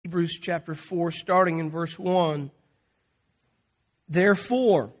Hebrews chapter 4, starting in verse 1.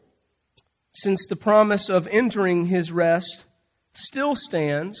 Therefore, since the promise of entering His rest still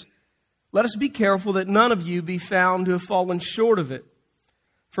stands, let us be careful that none of you be found to have fallen short of it.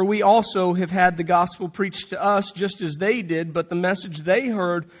 For we also have had the gospel preached to us just as they did, but the message they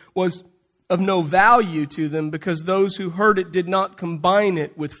heard was of no value to them because those who heard it did not combine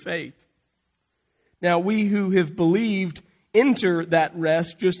it with faith. Now we who have believed enter that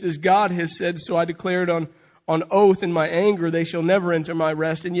rest, just as God has said, so I declared on oath in my anger, they shall never enter my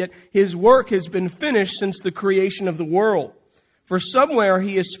rest. And yet His work has been finished since the creation of the world. For somewhere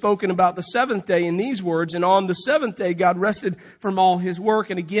He has spoken about the seventh day in these words, and on the seventh day God rested from all His work.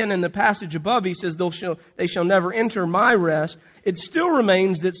 And again in the passage above He says, they shall never enter my rest. It still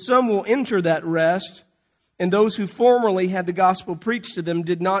remains that some will enter that rest, and those who formerly had the gospel preached to them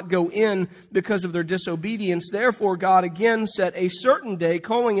did not go in because of their disobedience. Therefore God again set a certain day,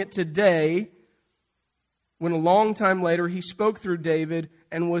 calling it today, when a long time later He spoke through David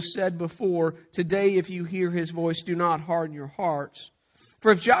and was said before, today if you hear His voice, do not harden your hearts.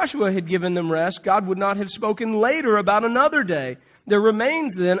 For if Joshua had given them rest, God would not have spoken later about another day. There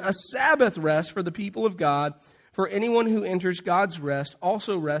remains then a Sabbath rest for the people of God. For anyone who enters God's rest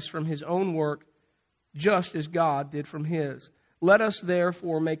also rests from his own work, just as God did from His. Let us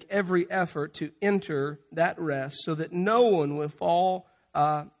therefore make every effort to enter that rest, so that no one will fall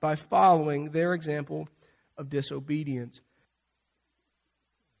by following their example of disobedience.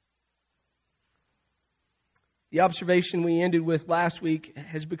 The observation we ended with last week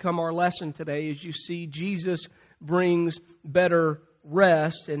has become our lesson today. As you see, Jesus brings better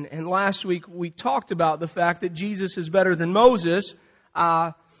rest. And last week we talked about the fact that Jesus is better than Moses.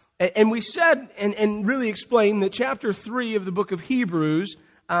 And we said and really explained that chapter 3 of the book of Hebrews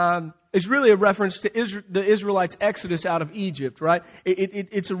is really a reference to the Israelites' exodus out of Egypt, right?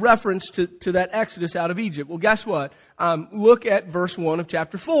 It's a reference to that exodus out of Egypt. Well, guess what? Look at verse 1 of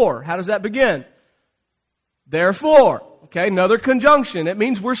chapter 4. How does that begin? Therefore. Okay, another conjunction. It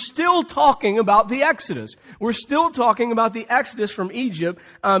means we're still talking about the Exodus. We're still talking about the Exodus from Egypt,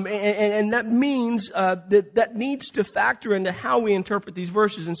 and that means that needs to factor into how we interpret these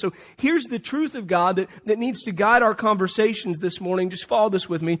verses. And so here's the truth of God that needs to guide our conversations this morning. Just follow this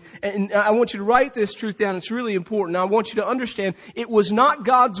with me. And I want you to write this truth down. It's really important. I want you to understand it was not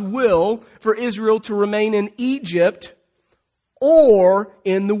God's will for Israel to remain in Egypt or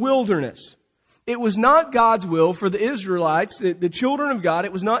in the wilderness. It was not God's will for the Israelites, the children of God,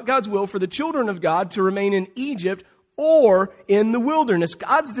 it was not God's will for the children of God to remain in Egypt or in the wilderness.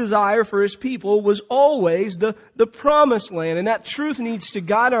 God's desire for His people was always the promised land. And that truth needs to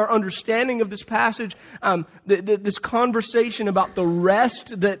guide our understanding of this passage, this conversation about the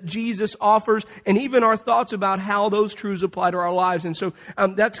rest that Jesus offers, and even our thoughts about how those truths apply to our lives. And so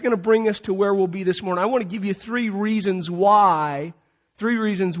that's going to bring us to where we'll be this morning. I want to give you three reasons why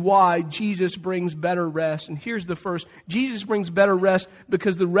Jesus brings better rest. And here's the first. Jesus brings better rest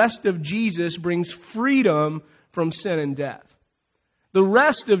because the rest of Jesus brings freedom from sin and death. The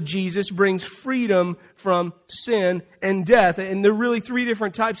rest of Jesus brings freedom from sin and death. And there are really three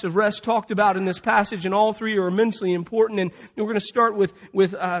different types of rest talked about in this passage, and all three are immensely important. And we're going to start with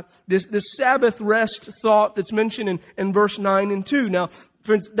this Sabbath rest thought that's mentioned in verse 9 and 2. Now,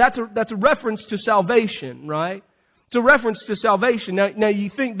 friends, that's a reference to salvation, right? It's a reference to salvation. Now you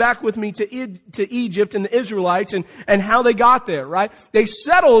think back with me to Egypt and the Israelites and how they got there, right? They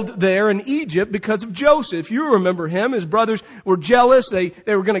settled there in Egypt because of Joseph. You remember him. His brothers were jealous. They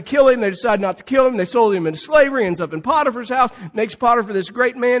were going to kill him. They decided not to kill him. They sold him into slavery. Ends up in Potiphar's house. Makes Potiphar this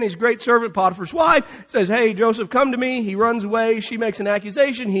great man. He's a great servant. Potiphar's wife says, "Hey, Joseph, come to me." He runs away. She makes an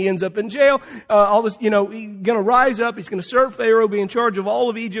accusation. He ends up in jail. All this, he's going to rise up. He's going to serve Pharaoh, be in charge of all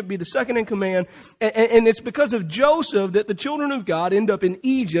of Egypt, be the second in command. And it's because of Joseph that the children of God end up in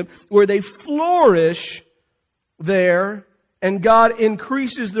Egypt, where they flourish there, and God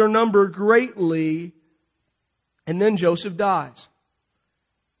increases their number greatly, and then Joseph dies.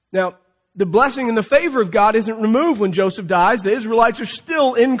 Now, the blessing and the favor of God isn't removed when Joseph dies. The Israelites are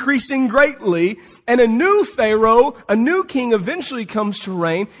still increasing greatly, and a new Pharaoh, a new king eventually comes to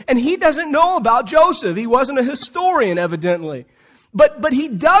reign, and he doesn't know about Joseph. He wasn't a historian, evidently. But he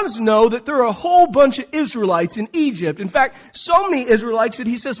does know that there are a whole bunch of Israelites in Egypt. In fact, so many Israelites that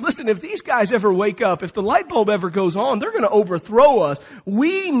he says, listen, if these guys ever wake up, if the light bulb ever goes on, they're going to overthrow us.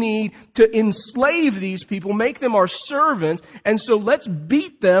 We need to enslave these people, make them our servants, and so let's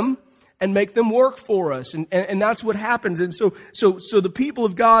beat them and make them work for us. And that's what happens. And so the people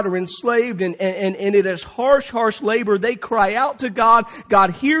of God are enslaved, and it is harsh labor. They cry out to God.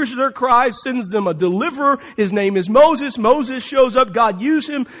 God hears their cries, sends them a deliverer. His name is Moses. Moses shows up. God used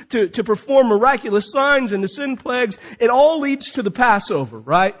him to perform miraculous signs and to send plagues. It all leads to the Passover,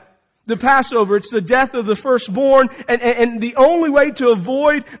 right? The Passover, it's the death of the firstborn, and the only way to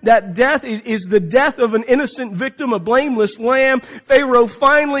avoid that death is the death of an innocent victim, a blameless lamb. Pharaoh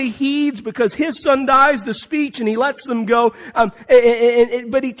finally heeds because his son dies the speech, and he lets them go.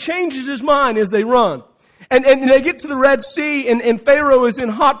 But he changes his mind as they run. And they get to the Red Sea, and Pharaoh is in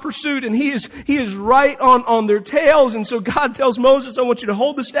hot pursuit, and he is right on their tails. And so God tells Moses, I want you to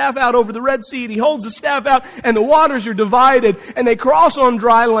hold the staff out over the Red Sea. And he holds the staff out, and the waters are divided, and they cross on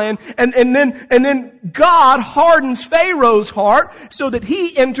dry land. And then God hardens Pharaoh's heart so that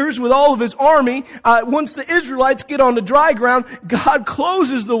he enters with all of his army. Once the Israelites get on the dry ground, God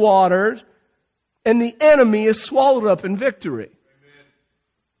closes the waters, and the enemy is swallowed up in victory. Amen.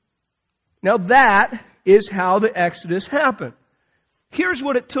 Now that is how the Exodus happened. Here's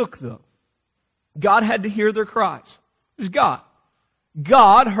what it took, though. God had to hear their cries. It was God.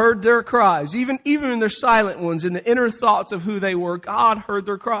 God heard their cries. Even in their silent ones, in the inner thoughts of who they were, God heard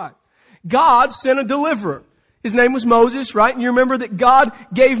their cries. God sent a deliverer. His name was Moses, right? And you remember that God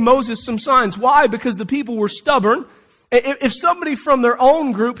gave Moses some signs. Why? Because the people were stubborn. If somebody from their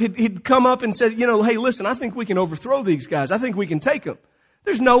own group had come up and said, hey, listen, I think we can overthrow these guys. I think we can take them.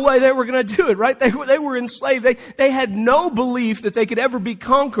 There's no way they were going to do it, right? They were enslaved. They had no belief that they could ever be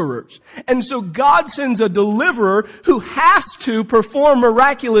conquerors. And so God sends a deliverer who has to perform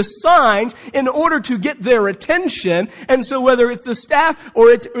miraculous signs in order to get their attention. And so whether it's the staff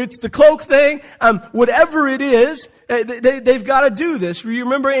or it's the cloak thing, whatever it is, they've got to do this. You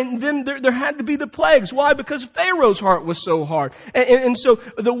remember? And then there had to be the plagues. Why? Because Pharaoh's heart was so hard. And so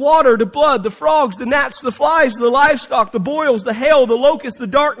the water, the blood, the frogs, the gnats, the flies, the livestock, the boils, the hail, the locusts, the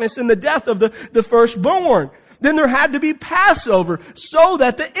darkness, and the death of the firstborn. Then there had to be Passover so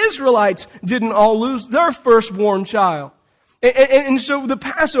that the Israelites didn't all lose their firstborn child. And so the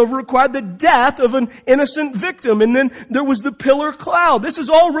Passover required the death of an innocent victim. And then there was the pillar cloud. This is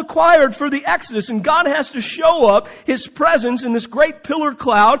all required for the Exodus. And God has to show up His presence in this great pillar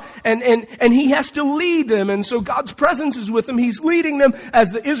cloud. And He has to lead them. And so God's presence is with them. He's leading them as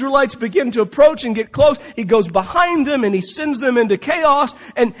the Israelites begin to approach and get close. He goes behind them and He sends them into chaos.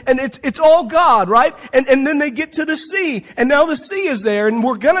 And it's all God, right? And then they get to the sea. And now the sea is there. And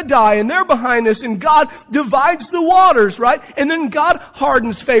we're going to die. And they're behind us. And God divides the waters, right? And then God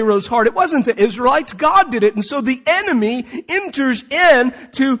hardens Pharaoh's heart. It wasn't the Israelites. God did it. And so the enemy enters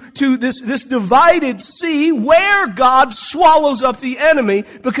into this divided sea where God swallows up the enemy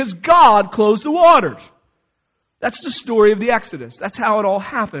because God closed the waters. That's the story of the Exodus. That's how it all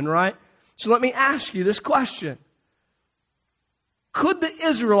happened, right? So let me ask you this question. Could the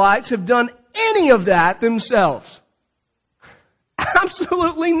Israelites have done any of that themselves?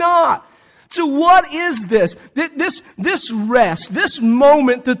 Absolutely not. So what is this? This rest, this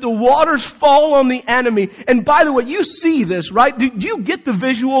moment that the waters fall on the enemy. And by the way, you see this, right? Do you get the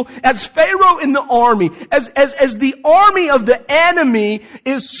visual? As Pharaoh in the army, as the army of the enemy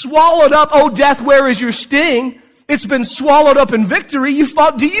is swallowed up, oh death, where is your sting? It's been swallowed up in victory.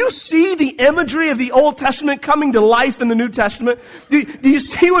 Do you see the imagery of the Old Testament coming to life in the New Testament? Do you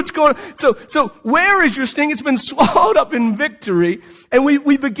see what's going on? So where is your sting? It's been swallowed up in victory. And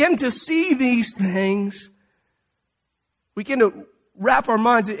we begin to see these things. We begin to wrap our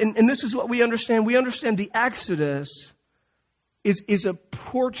minds. And this is what we understand. We understand the Exodus is a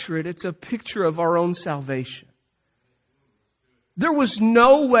portrait. It's a picture of our own salvation. There was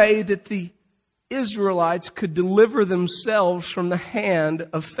no way that the Israelites could deliver themselves from the hand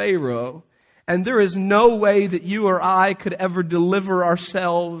of Pharaoh. And there is no way that you or I could ever deliver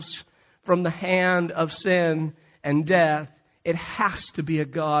ourselves from the hand of sin and death. It has to be a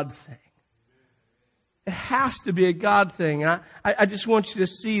God thing. It has to be a God thing. And I just want you to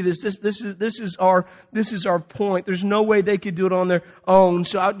see this. This is our point. There's no way they could do it on their own.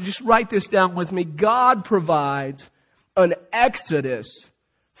 So I'll just write this down with me. God provides an exodus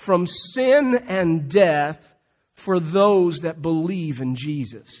from sin and death for those that believe in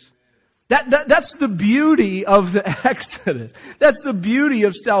Jesus. That's the beauty of the Exodus. That's the beauty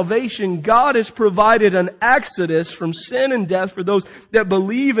of salvation. God has provided an exodus from sin and death for those that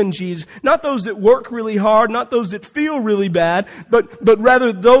believe in Jesus. Not those that work really hard, not those that feel really bad, but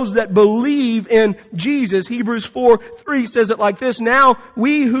rather those that believe in Jesus. Hebrews 4:3 says it like this, now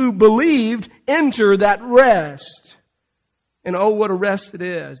we who believed enter that rest. And oh, what a rest it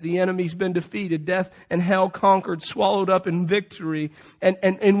is. The enemy's been defeated, death and hell conquered, swallowed up in victory.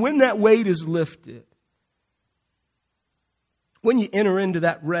 And when that weight is lifted, when you enter into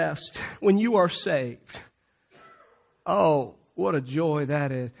that rest, when you are saved, oh, what a joy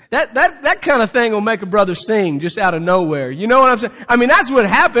that is. That kind of thing will make a brother sing just out of nowhere. You know what I'm saying? I mean, that's what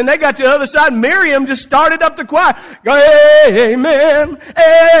happened. They got to the other side. Miriam just started up the choir. Go, amen,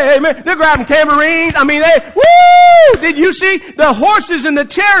 amen. They're grabbing tambourines. I mean, woo! Did you see? The horses and the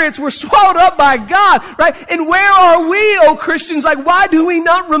chariots were swallowed up by God, right? And where are we, oh Christians? Like, why do we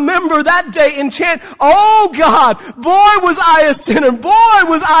not remember that day and chant, oh God, boy was I a sinner, boy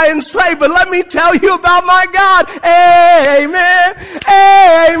was I enslaved, but let me tell you about my God. Amen.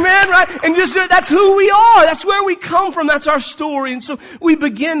 Amen, right? And just that's who we are. That's where we come from. That's our story. And so we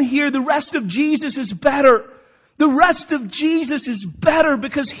begin here. The rest of Jesus is better. The rest of Jesus is better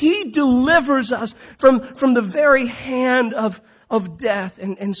because He delivers us from the very hand of death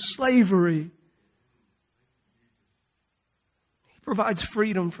and slavery. He provides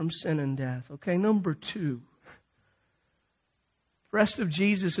freedom from sin and death. Okay, number 2. The rest of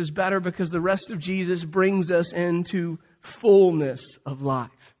Jesus is better because the rest of Jesus brings us into fullness of life.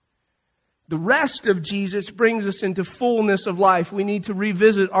 The rest of Jesus brings us into fullness of life. We need to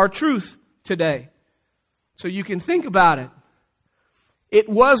revisit our truth today. So you can think about it. It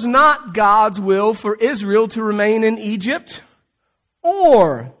was not God's will for Israel to remain in Egypt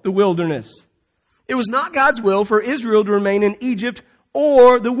or the wilderness. It was not God's will for Israel to remain in Egypt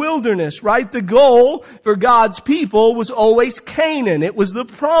or the wilderness, right? The goal for God's people was always Canaan. It was the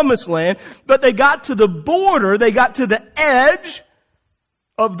promised land. But they got to the border, they got to the edge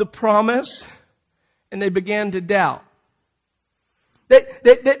of the promise, and they began to doubt.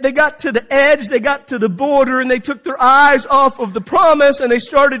 They got to the edge, they got to the border, and they took their eyes off of the promise, and they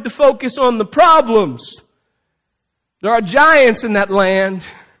started to focus on the problems. There are giants in that land.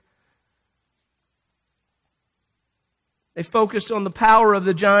 They focused on the power of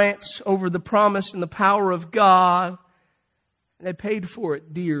the giants over the promise and the power of God. And they paid for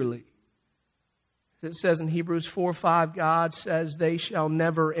it dearly. It says in Hebrews 4:5, God says, they shall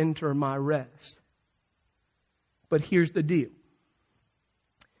never enter my rest. But here's the deal.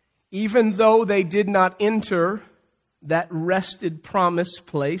 Even though they did not enter that rested promised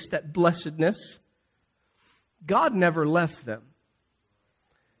place, that blessedness, God never left them.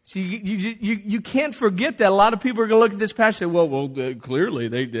 See, you can't forget that. A lot of people are going to look at this passage and say, well, clearly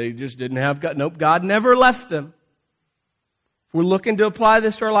they just didn't have God. Nope, God never left them. If we're looking to apply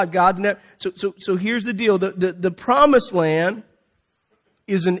this to our life, God's never. So here's the deal. The promised land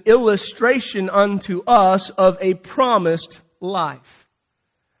is an illustration unto us of a promised life.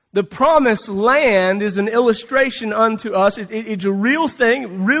 The promised land is an illustration unto us. It's a real thing. It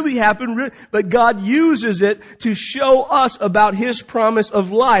really happened. But God uses it to show us about His promise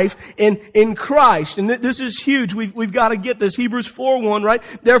of life in Christ. And this is huge. We've got to get this. Hebrews 4:1, right?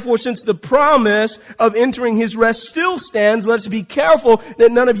 Therefore, since the promise of entering His rest still stands, let's be careful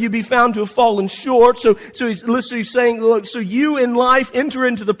that none of you be found to have fallen short. So he's literally saying, look, so you in life enter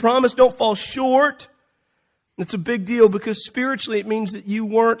into the promise. Don't fall short. It's a big deal because spiritually it means that you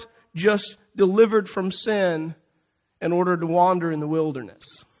weren't just delivered from sin in order to wander in the wilderness.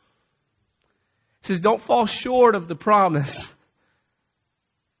 It says don't fall short of the promise.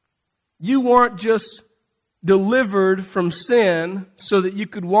 You weren't just delivered from sin so that you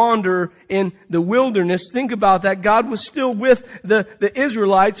could wander in the wilderness. Think about that. God was still with the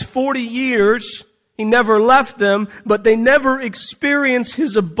Israelites 40 years. He never left them, but they never experienced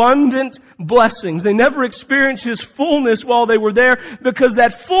His abundant blessings. They never experienced His fullness while they were there because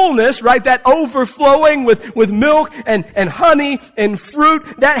that fullness, right, that overflowing with milk and honey and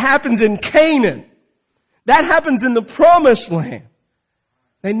fruit, that happens in Canaan. That happens in the promised land.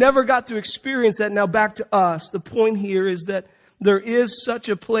 They never got to experience that. Now back to us. The point here is that there is such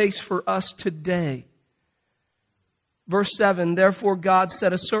a place for us today. Verse 7, therefore God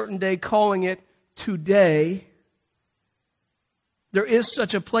set a certain day, calling it today. There is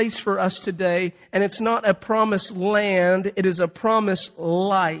such a place for us today, and it's not a promised land, it is a promised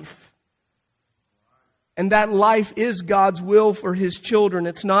life. And that life is God's will for His children.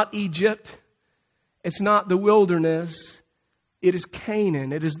 It's not Egypt. It's not the wilderness. It is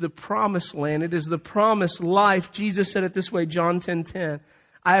Canaan. It is the promised land. It is the promised life. Jesus said it this way, John 10:10.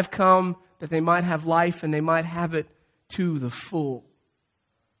 I have come that they might have life and they might have it to the full.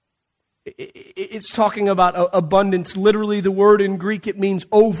 It's talking about abundance. Literally, the word in Greek, it means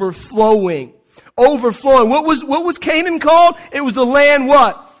overflowing. Overflowing. What was Canaan called? It was the land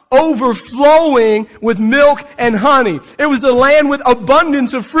what? overflowing with milk and honey. It was the land with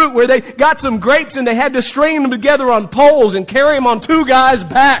abundance of fruit where they got some grapes and they had to string them together on poles and carry them on two guys'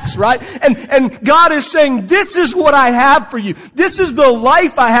 backs, right? And God is saying, this is what I have for you. This is the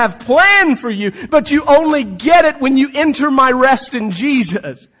life I have planned for you, but you only get it when you enter my rest in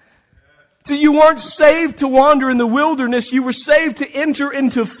Jesus. So you weren't saved to wander in the wilderness. You were saved to enter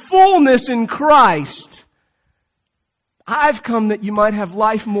into fullness in Christ. I've come that you might have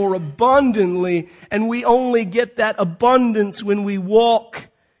life more abundantly, and we only get that abundance when we walk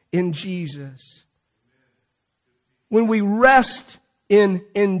in Jesus. When we rest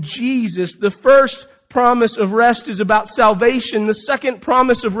in Jesus. The first promise of rest is about salvation. The second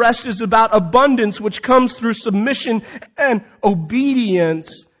promise of rest is about abundance, which comes through submission and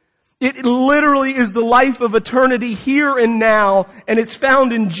obedience. It literally is the life of eternity here and now, and it's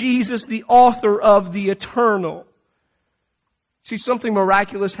found in Jesus, the author of the eternal. See, something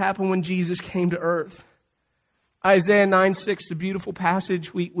miraculous happened when Jesus came to earth. Isaiah 9:6, the beautiful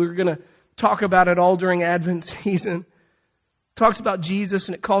passage. We're going to talk about it all during Advent season. It talks about Jesus,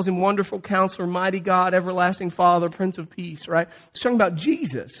 and it calls Him Wonderful Counselor, Mighty God, Everlasting Father, Prince of Peace, right? It's talking about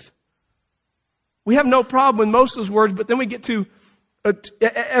Jesus. We have no problem with most of those words, but then we get to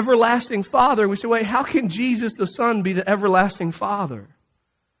Everlasting Father. We say, wait, how can Jesus the Son be the Everlasting Father?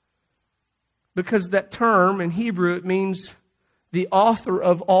 Because that term in Hebrew, it means the author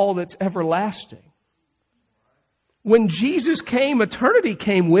of all that's everlasting. When Jesus came, eternity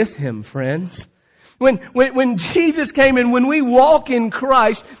came with Him, friends. When Jesus came and when we walk in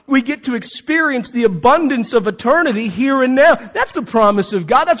Christ, we get to experience the abundance of eternity here and now. That's the promise of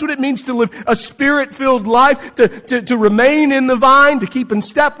God. That's what it means to live a Spirit-filled life, to remain in the vine, to keep in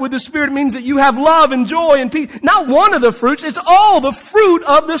step with the Spirit. It means that you have love and joy and peace. Not one of the fruits, it's all the fruit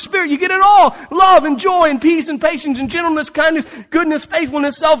of the Spirit. You get it all. Love and joy and peace and patience and gentleness, kindness, goodness,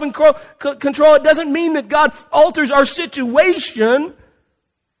 faithfulness, self-control. It doesn't mean that God alters our situation.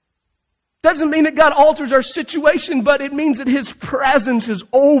 Doesn't mean that God alters our situation, but it means that His presence is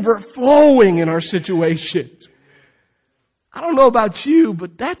overflowing in our situations. I don't know about you,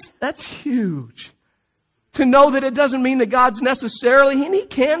 but that's huge. To know that it doesn't mean that God's necessarily, and He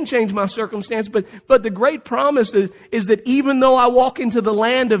can change my circumstance, but the great promise is that even though I walk into the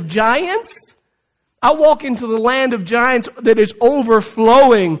land of giants, I walk into the land of giants that is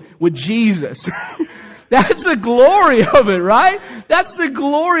overflowing with Jesus. That's the glory of it, right? That's the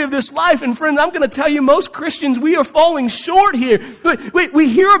glory of this life. And friends, I'm going to tell you, most Christians, we are falling short here. We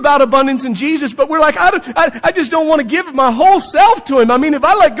hear about abundance in Jesus, but we're like, I just don't want to give my whole self to Him. I mean, if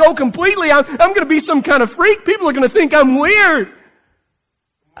I let go completely, I'm going to be some kind of freak. People are going to think I'm weird.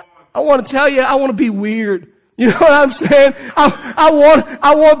 I want to tell you, I want to be weird. You know what I'm saying? I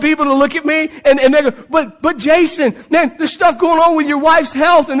want people to look at me and they go, but Jason, man, there's stuff going on with your wife's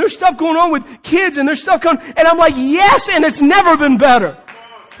health and there's stuff going on with kids and there's stuff going on. And I'm like, yes, and it's never been better.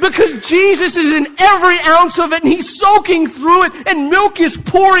 Because Jesus is in every ounce of it and He's soaking through it and milk is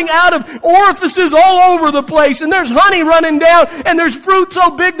pouring out of orifices all over the place and there's honey running down and there's fruit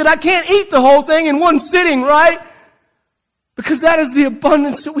so big that I can't eat the whole thing in one sitting, right? Because that is the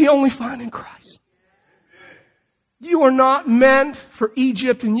abundance that we only find in Christ. You are not meant for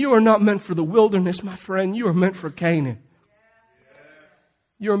Egypt and you are not meant for the wilderness, my friend. You are meant for Canaan.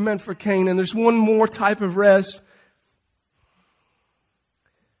 You are meant for Canaan. There's one more type of rest.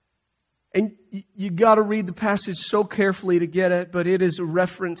 And you got to read the passage so carefully to get it, but it is a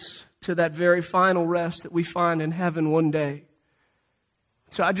reference to that very final rest that we find in heaven one day.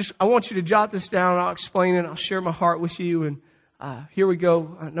 So I want you to jot this down. I'll explain it. I'll share my heart with you. And here we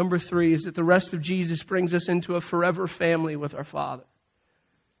go. Number 3 is that the rest of Jesus brings us into a forever family with our Father.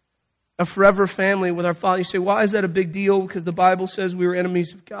 A forever family with our Father. You say, why is that a big deal? Because the Bible says we were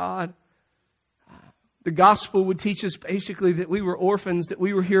enemies of God. The gospel would teach us basically that we were orphans, that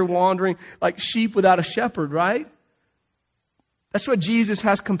we were here wandering like sheep without a shepherd, right? That's why Jesus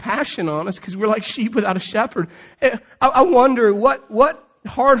has compassion on us, because we're like sheep without a shepherd. I wonder what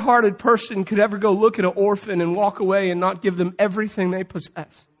hard-hearted person could ever go look at an orphan and walk away and not give them everything they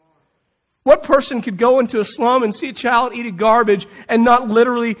possess? What person could go into a slum and see a child eating garbage and not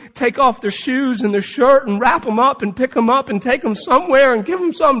literally take off their shoes and their shirt and wrap them up and pick them up and take them somewhere and give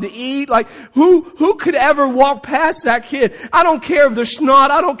them something to eat? Like, who could ever walk past that kid? I don't care if there's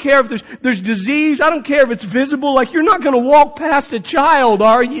snot. I don't care if there's disease. I don't care if it's visible. Like, you're not going to walk past a child,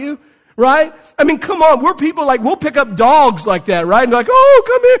 are you? Right? I mean, come on. We're people like, we'll pick up dogs like that, right? And like, oh,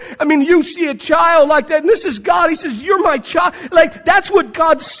 come here. I mean, you see a child like that, and this is God. He says, you're my child. Like, that's what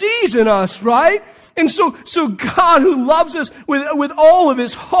God sees in us, right? And so God, who loves us with all of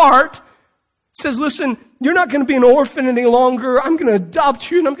His heart, says, listen, you're not going to be an orphan any longer. I'm going to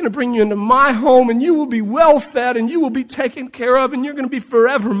adopt you and I'm going to bring you into my home and you will be well fed and you will be taken care of and you're going to be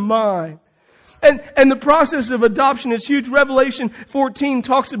forever mine. And the process of adoption is huge. Revelation 14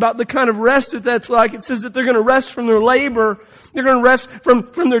 talks about the kind of rest that's like. It says that they're going to rest from their labor. They're going to rest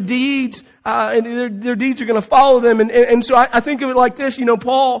from their deeds. And their deeds are going to follow them. And so I think of it like this. You know,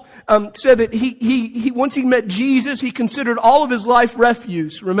 Paul said that he once he met Jesus, he considered all of his life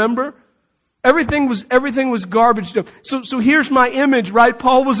refuse. Remember? Everything was garbage dump. So here's my image, right?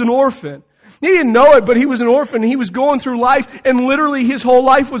 Paul was an orphan. He didn't know it, but he was an orphan. He was going through life and literally his whole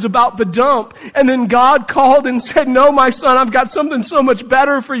life was about the dump. And then God called and said, no, my son, I've got something so much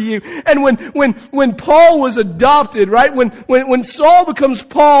better for you. And when Paul was adopted, right? When Saul becomes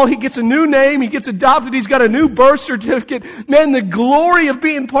Paul, he gets a new name, he gets adopted, he's got a new birth certificate. Man, the glory of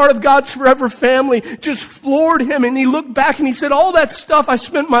being part of God's forever family just floored him. And he looked back and he said, all that stuff I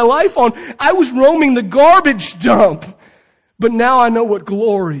spent my life on, I was roaming the garbage dump. But now I know what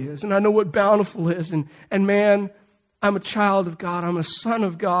glory is and I know what bountiful is. And man, I'm a child of God. I'm a son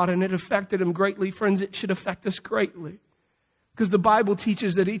of God and it affected him greatly. Friends, it should affect us greatly. Because the Bible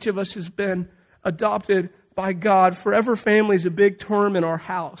teaches that each of us has been adopted by God. Forever family is a big term in our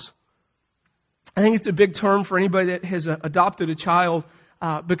house. I think it's a big term for anybody that has adopted a child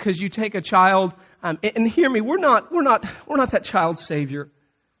because you take a child, and hear me, we're not that child's savior.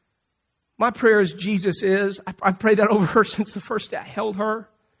 My prayer is Jesus is. I've prayed that over her since the first day I held her.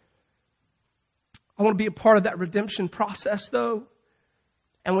 I want to be a part of that redemption process, though.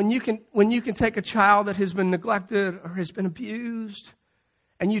 And when you can take a child that has been neglected or has been abused,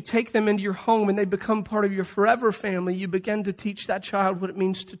 and you take them into your home and they become part of your forever family, you begin to teach that child what it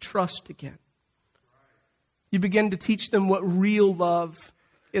means to trust again. You begin to teach them what real love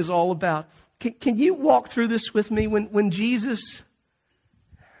is all about. Can you walk through this with me? When Jesus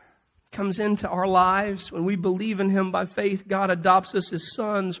comes into our lives, when we believe in Him by faith, God adopts us as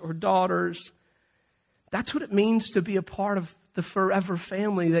sons or daughters. That's what it means to be a part of the forever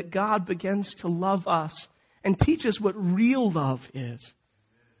family, that God begins to love us and teach us what real love is.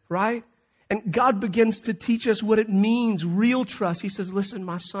 Right? And God begins to teach us what it means, real trust. He says, listen,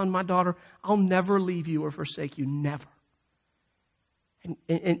 my son, my daughter, I'll never leave you or forsake you. Never.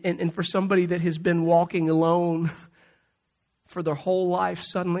 And for somebody that has been walking alone for their whole life,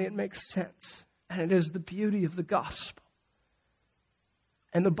 suddenly it makes sense. And it is the beauty of the gospel.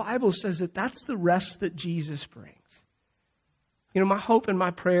 And the Bible says that that's the rest that Jesus brings. You know, my hope and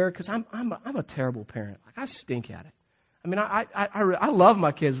my prayer, because I'm a terrible parent. Like, I stink at it. I mean, I love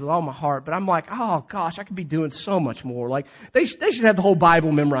my kids with all my heart, but I'm like, oh gosh, I could be doing so much more. Like, they should have the whole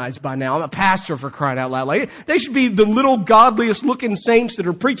Bible memorized by now. I'm a pastor, for crying out loud. Like, they should be the little godliest looking saints that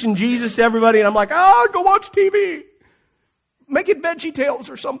are preaching Jesus to everybody. And I'm like, go watch TV. Make it Veggie Tales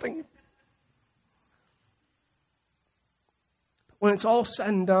or something. When it's all said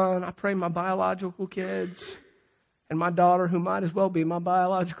and done, I pray my biological kids and my daughter, who might as well be my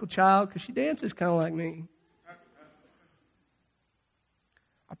biological child because she dances kind of like me.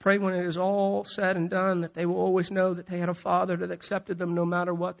 I pray when it is all said and done that they will always know that they had a Father that accepted them no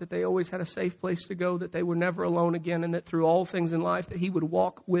matter what, that they always had a safe place to go, that they were never alone again, and that through all things in life that He would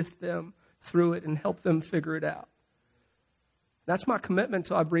walk with them through it and help them figure it out. That's my commitment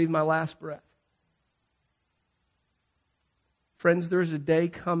till I breathe my last breath. Friends, there's a day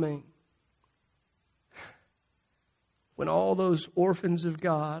coming when all those orphans of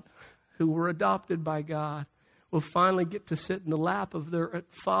God who were adopted by God will finally get to sit in the lap of their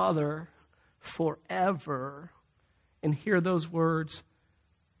Father forever and hear those words,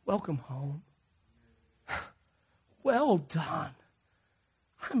 welcome home. Well done.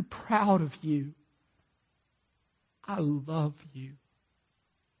 I'm proud of you. I love you.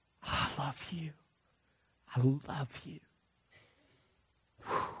 I love you. I love you.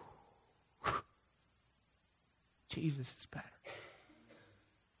 Jesus is better.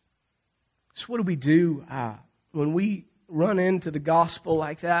 So what do we do when we run into the gospel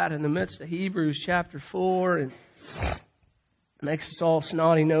like that in the midst of Hebrews chapter 4 and it makes us all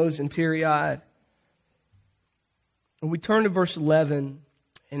snotty-nosed and teary-eyed? And we turn to verse 11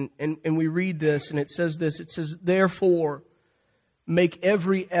 and we read this, and it says this. It says, therefore, make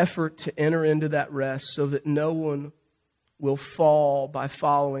every effort to enter into that rest so that no one will fall by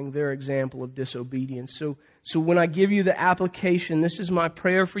following their example of disobedience. So when I give you the application, this is my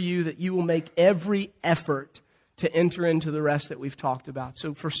prayer for you, that you will make every effort to enter into the rest that we've talked about.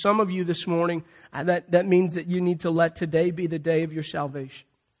 So for some of you this morning, that means that you need to let today be the day of your salvation.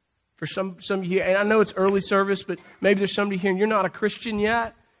 For some of you, and I know it's early service, but maybe there's somebody here and you're not a Christian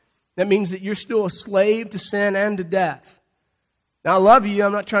yet. That means that you're still a slave to sin and to death. Now, I love you.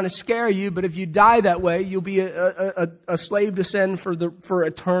 I'm not trying to scare you, but if you die that way, you'll be a slave to sin for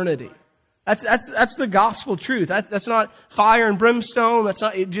eternity. That's the gospel truth. That's not fire and brimstone.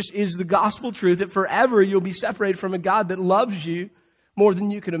 It just is the gospel truth that forever you'll be separated from a God that loves you more than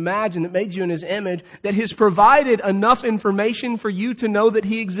you could imagine, that made you in His image, that has provided enough information for you to know that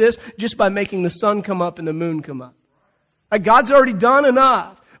He exists just by making the sun come up and the moon come up. Like, God's already done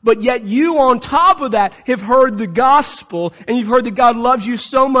enough. But yet you on top of that have heard the gospel, and you've heard that God loves you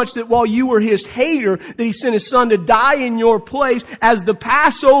so much that while you were His hater, that He sent His Son to die in your place as the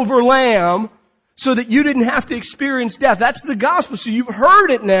Passover lamb so that you didn't have to experience death. That's the gospel. So you've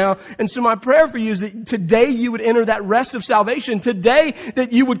heard it now. And so my prayer for you is that today you would enter that rest of salvation. Today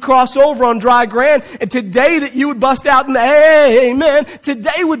that you would cross over on dry ground. And today that you would bust out in the amen.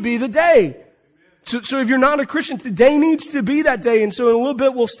 Today would be the day. So if you're not a Christian, today needs to be that day. And so in a little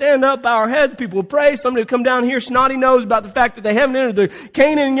bit we'll stand up, bow our heads, people will pray. Somebody will come down here snotty nosed about the fact that they haven't entered the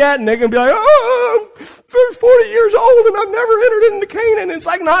Canaan yet, and they're going to be like, oh, I'm 40 years old and I've never entered into Canaan. And it's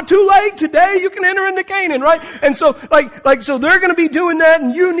like, not too late. Today you can enter into Canaan, right? And so so they're going to be doing that,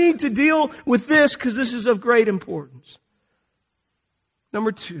 and you need to deal with this because this is of great importance.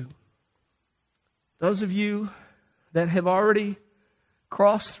 Number 2, those of you that have already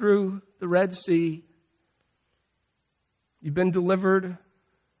crossed through the Red Sea, you've been delivered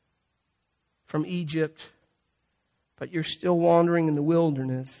from Egypt, but you're still wandering in the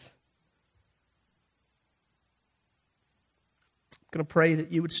wilderness. I'm going to pray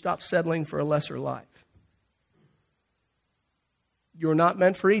that you would stop settling for a lesser life. You were not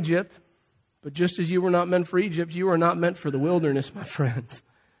meant for Egypt, but just as you were not meant for Egypt, you are not meant for the wilderness, my friends.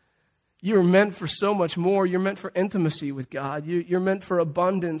 You are meant for so much more. You're meant for intimacy with God. You're meant for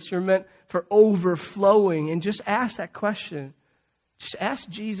abundance. You're meant for overflowing. And just ask that question. Just ask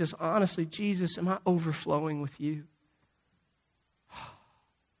Jesus, honestly, Jesus, am I overflowing with you?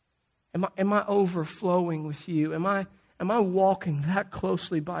 Am I overflowing with you? Am I walking that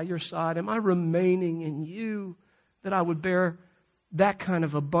closely by your side? Am I remaining in you that I would bear that kind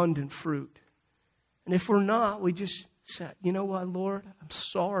of abundant fruit? And if we're not, we just say, you know what, Lord, I'm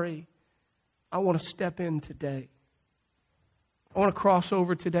sorry. I want to step in today. I want to cross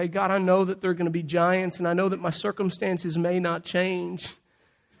over today. God, I know that there are going to be giants, and I know that my circumstances may not change.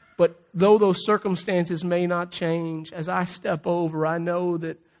 But though those circumstances may not change, as I step over, I know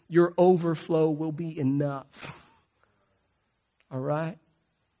that your overflow will be enough. All right?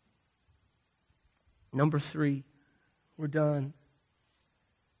 Number 3, we're done.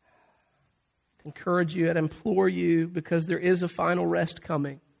 I'd encourage you, I'd implore you, because there is a final rest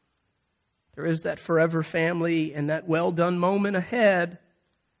coming. There is that forever family and that well-done moment ahead.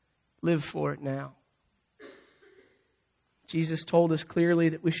 Live for it now. Jesus told us clearly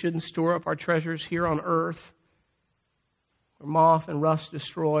that we shouldn't store up our treasures here on earth, where moth and rust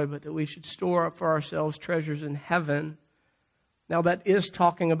destroy, but that we should store up for ourselves treasures in heaven. Now that is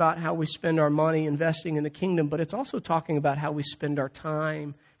talking about how we spend our money investing in the kingdom, but it's also talking about how we spend our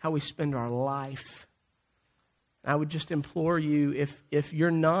time, how we spend our life. I would just implore you, if you're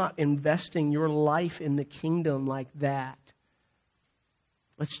not investing your life in the kingdom like that,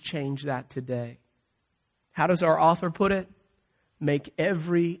 let's change that today. How does our author put it? Make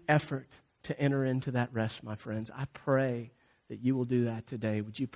every effort to enter into that rest, my friends. I pray that you will do that today. Would you